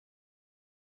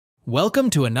Welcome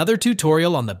to another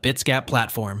tutorial on the Bitsgap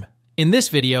platform. In this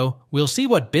video, we'll see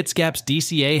what Bitsgap's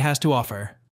DCA has to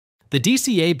offer. The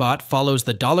DCA bot follows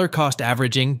the dollar cost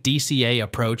averaging DCA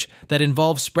approach that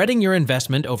involves spreading your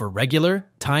investment over regular,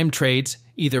 timed trades,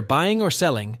 either buying or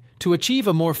selling, to achieve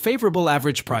a more favorable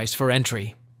average price for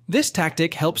entry. This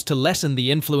tactic helps to lessen the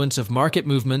influence of market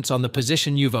movements on the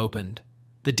position you've opened.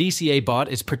 The DCA bot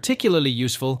is particularly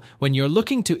useful when you're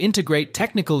looking to integrate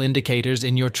technical indicators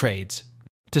in your trades.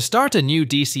 To start a new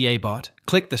DCA bot,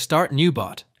 click the Start New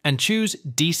Bot and choose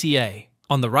DCA.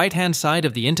 On the right-hand side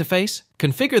of the interface,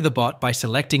 configure the bot by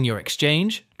selecting your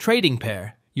exchange, trading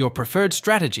pair, your preferred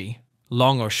strategy,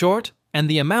 long or short, and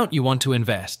the amount you want to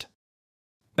invest.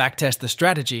 Backtest the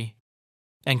strategy,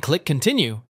 and click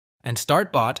Continue, and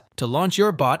Start Bot to launch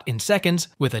your bot in seconds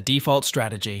with a default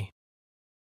strategy.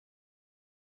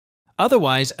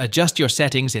 Otherwise, adjust your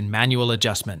settings in Manual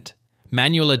Adjustment.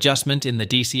 Manual adjustment in the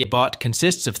DCA bot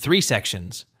consists of three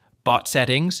sections: Bot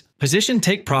Settings, Position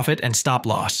Take Profit and Stop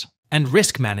Loss, and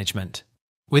Risk Management.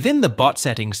 Within the Bot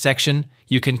Settings section,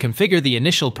 you can configure the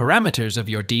initial parameters of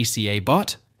your DCA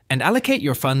bot and allocate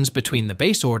your funds between the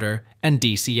base order and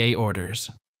DCA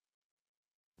orders.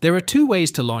 There are two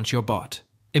ways to launch your bot: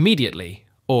 immediately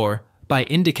or by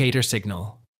indicator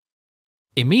signal.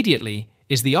 Immediately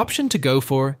is the option to go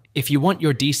for if you want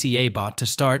your DCA bot to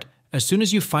start as soon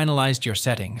as you've finalized your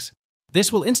settings.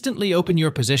 This will instantly open your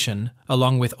position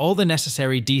along with all the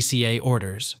necessary DCA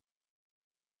orders.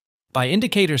 By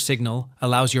indicator signal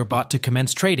allows your bot to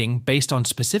commence trading based on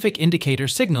specific indicator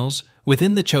signals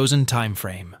within the chosen time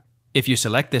frame. If you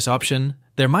select this option,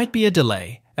 there might be a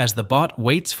delay as the bot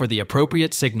waits for the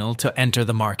appropriate signal to enter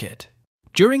the market.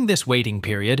 During this waiting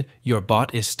period, your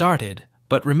bot is started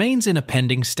but remains in a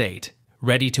pending state,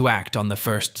 ready to act on the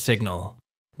first signal.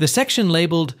 The section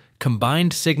labeled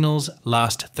Combined Signals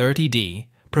Last 30D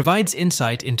provides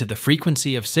insight into the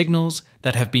frequency of signals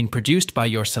that have been produced by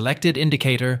your selected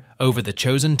indicator over the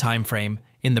chosen time frame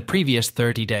in the previous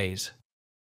 30 days.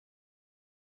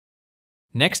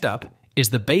 Next up is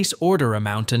the base order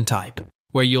amount and type,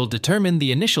 where you'll determine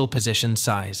the initial position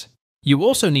size. You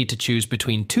also need to choose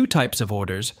between two types of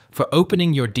orders for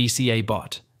opening your DCA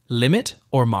bot: limit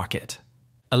or market.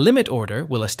 A limit order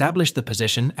will establish the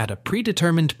position at a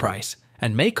predetermined price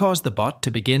and may cause the bot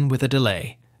to begin with a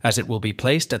delay, as it will be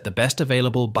placed at the best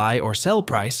available buy or sell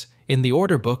price in the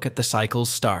order book at the cycle's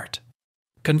start.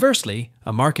 Conversely,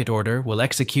 a market order will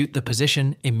execute the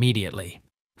position immediately.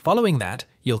 Following that,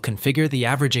 you'll configure the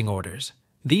averaging orders.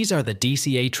 These are the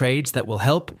DCA trades that will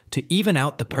help to even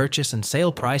out the purchase and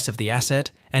sale price of the asset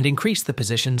and increase the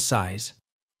position's size.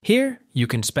 Here, you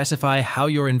can specify how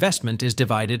your investment is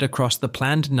divided across the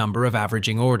planned number of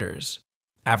averaging orders.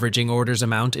 Averaging orders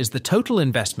amount is the total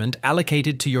investment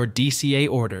allocated to your DCA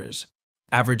orders.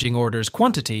 Averaging orders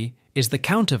quantity is the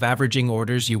count of averaging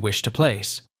orders you wish to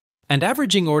place. And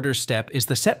averaging orders step is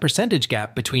the set percentage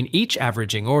gap between each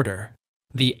averaging order.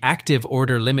 The Active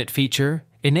Order Limit feature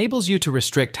enables you to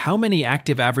restrict how many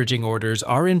active averaging orders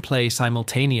are in play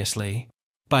simultaneously.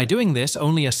 By doing this,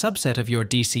 only a subset of your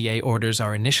DCA orders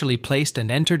are initially placed and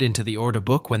entered into the order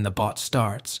book when the bot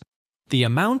starts. The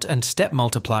amount and step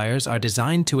multipliers are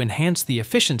designed to enhance the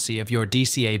efficiency of your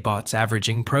DCA bot's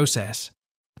averaging process.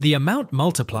 The amount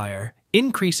multiplier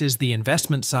increases the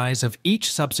investment size of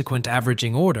each subsequent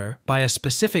averaging order by a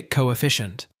specific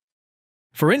coefficient.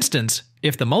 For instance,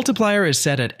 if the multiplier is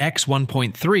set at x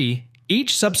 1.3,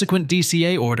 each subsequent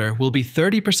DCA order will be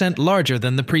 30% larger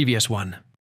than the previous one.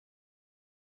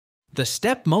 The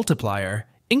step multiplier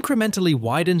incrementally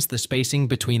widens the spacing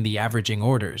between the averaging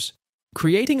orders,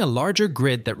 creating a larger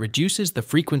grid that reduces the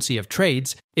frequency of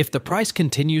trades if the price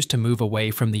continues to move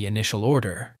away from the initial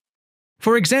order.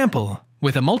 For example,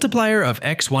 with a multiplier of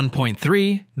x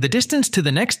 1.3, the distance to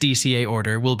the next DCA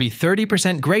order will be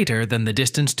 30% greater than the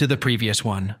distance to the previous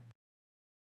one.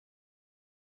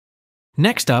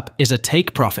 Next up is a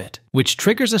take profit, which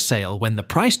triggers a sale when the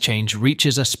price change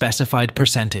reaches a specified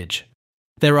percentage.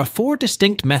 There are four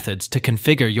distinct methods to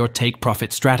configure your take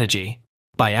profit strategy: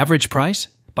 by average price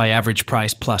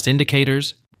plus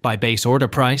indicators, by base order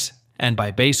price, and by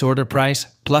base order price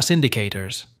plus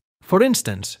indicators. For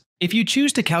instance, if you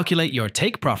choose to calculate your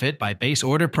take profit by base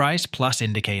order price plus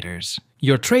indicators,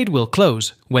 your trade will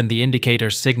close when the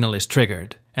indicator's signal is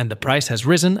triggered and the price has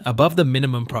risen above the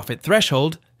minimum profit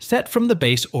threshold set from the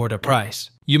base order price.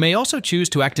 You may also choose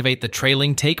to activate the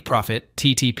Trailing Take Profit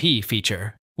 (TTP)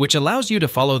 feature, which allows you to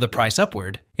follow the price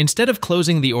upward instead of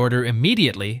closing the order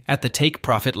immediately at the take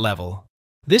profit level.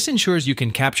 This ensures you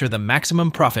can capture the maximum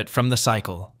profit from the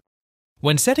cycle.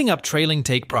 When setting up Trailing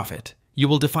Take Profit, you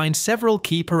will define several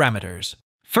key parameters.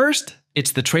 First,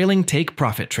 It's the trailing take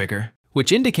profit trigger,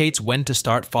 which indicates when to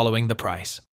start following the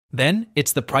price. Then,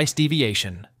 it's the price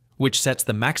deviation, which sets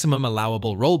the maximum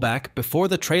allowable rollback before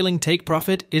the trailing take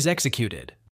profit is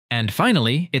executed. And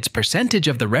finally, it's percentage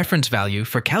of the reference value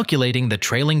for calculating the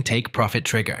trailing take profit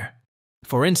trigger.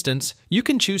 For instance, you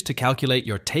can choose to calculate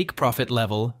your take profit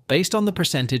level based on the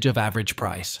percentage of average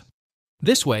price.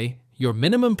 This way, your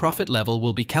minimum profit level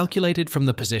will be calculated from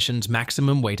the position's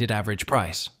maximum weighted average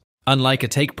price. Unlike a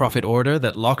take profit order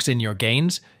that locks in your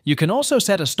gains, you can also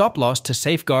set a stop loss to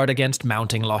safeguard against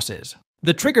mounting losses.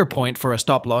 The trigger point for a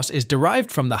stop loss is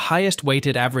derived from the highest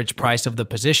weighted average price of the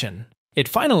position. It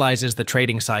finalizes the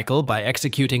trading cycle by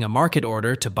executing a market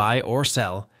order to buy or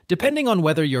sell, depending on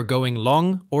whether you're going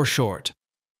long or short.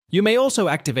 You may also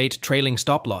activate trailing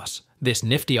stop loss. This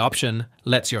nifty option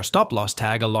lets your stop loss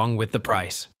tag along with the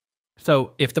price.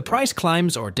 So, if the price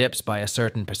climbs or dips by a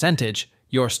certain percentage,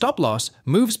 your stop loss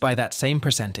moves by that same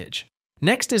percentage.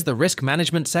 Next is the risk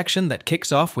management section that kicks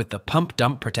off with the pump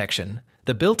dump protection,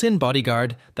 the built-in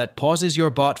bodyguard that pauses your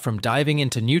bot from diving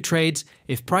into new trades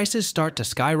if prices start to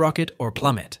skyrocket or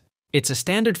plummet. It's a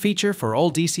standard feature for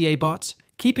all DCA bots,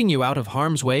 keeping you out of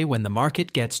harm's way when the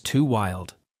market gets too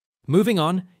wild. Moving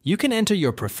on, you can enter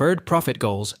your preferred profit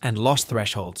goals and loss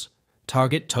thresholds,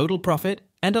 target total profit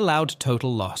and allowed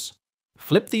total loss.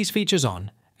 Flip these features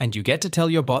on, and you get to tell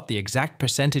your bot the exact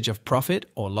percentage of profit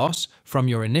or loss from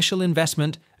your initial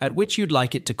investment at which you'd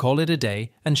like it to call it a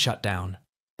day and shut down.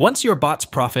 Once your bot's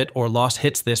profit or loss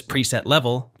hits this preset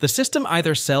level, the system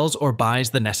either sells or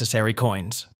buys the necessary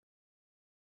coins.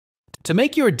 To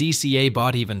make your DCA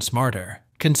bot even smarter,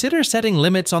 consider setting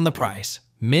limits on the price,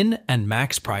 min and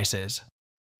max prices.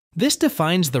 This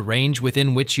defines the range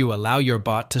within which you allow your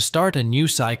bot to start a new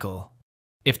cycle.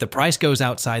 If the price goes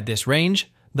outside this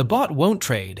range, the bot won't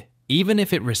trade, even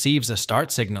if it receives a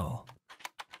start signal.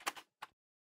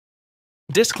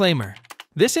 Disclaimer: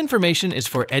 this information is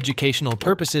for educational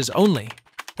purposes only,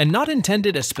 and not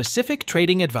intended as specific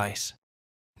trading advice.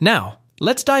 Now,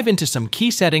 let's dive into some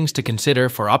key settings to consider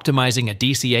for optimizing a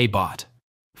DCA bot.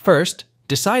 First,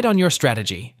 decide on your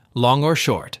strategy, long or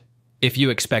short. If you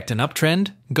expect an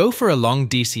uptrend, go for a long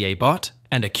DCA bot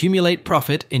and accumulate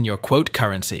profit in your quote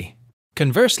currency.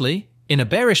 Conversely, in a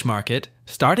bearish market,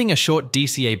 starting a short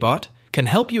DCA bot can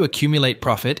help you accumulate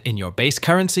profit in your base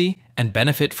currency and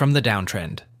benefit from the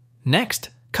downtrend. Next,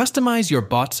 customize your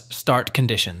bot's start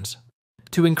conditions.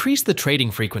 To increase the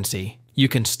trading frequency, you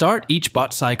can start each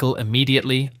bot cycle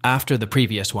immediately after the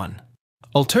previous one.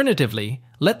 Alternatively,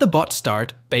 let the bot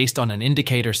start based on an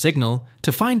indicator signal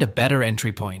to find a better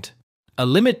entry point. A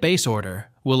limit base order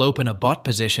will open a bot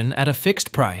position at a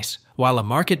fixed price, while a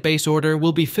market base order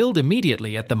will be filled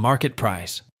immediately at the market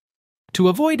price. To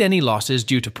avoid any losses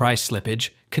due to price slippage,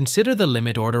 consider the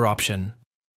limit order option.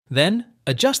 Then,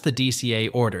 adjust the DCA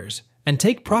orders and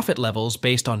take profit levels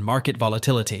based on market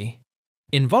volatility.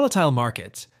 In volatile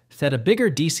markets, set a bigger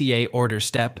DCA order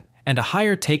step and a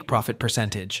higher take profit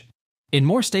percentage. In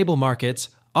more stable markets,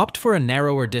 opt for a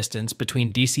narrower distance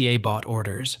between DCA bot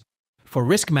orders. For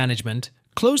risk management,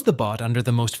 close the bot under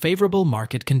the most favorable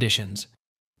market conditions.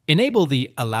 Enable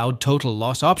the Allowed Total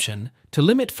Loss option to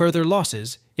limit further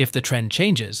losses if the trend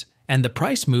changes and the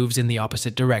price moves in the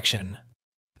opposite direction.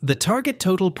 The Target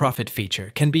Total Profit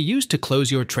feature can be used to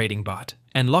close your trading bot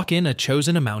and lock in a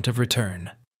chosen amount of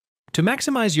return. To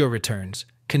maximize your returns,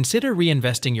 consider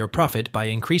reinvesting your profit by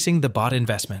increasing the bot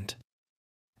investment.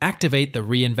 Activate the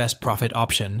Reinvest Profit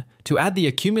option to add the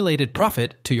accumulated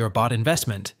profit to your bot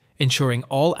investment, ensuring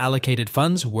all allocated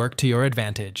funds work to your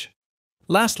advantage.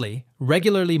 Lastly,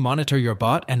 regularly monitor your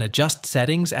bot and adjust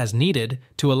settings as needed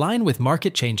to align with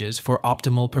market changes for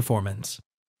optimal performance.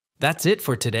 That's it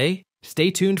for today. Stay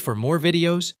tuned for more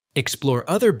videos, explore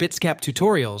other Bitsgap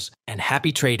tutorials, and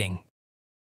happy trading!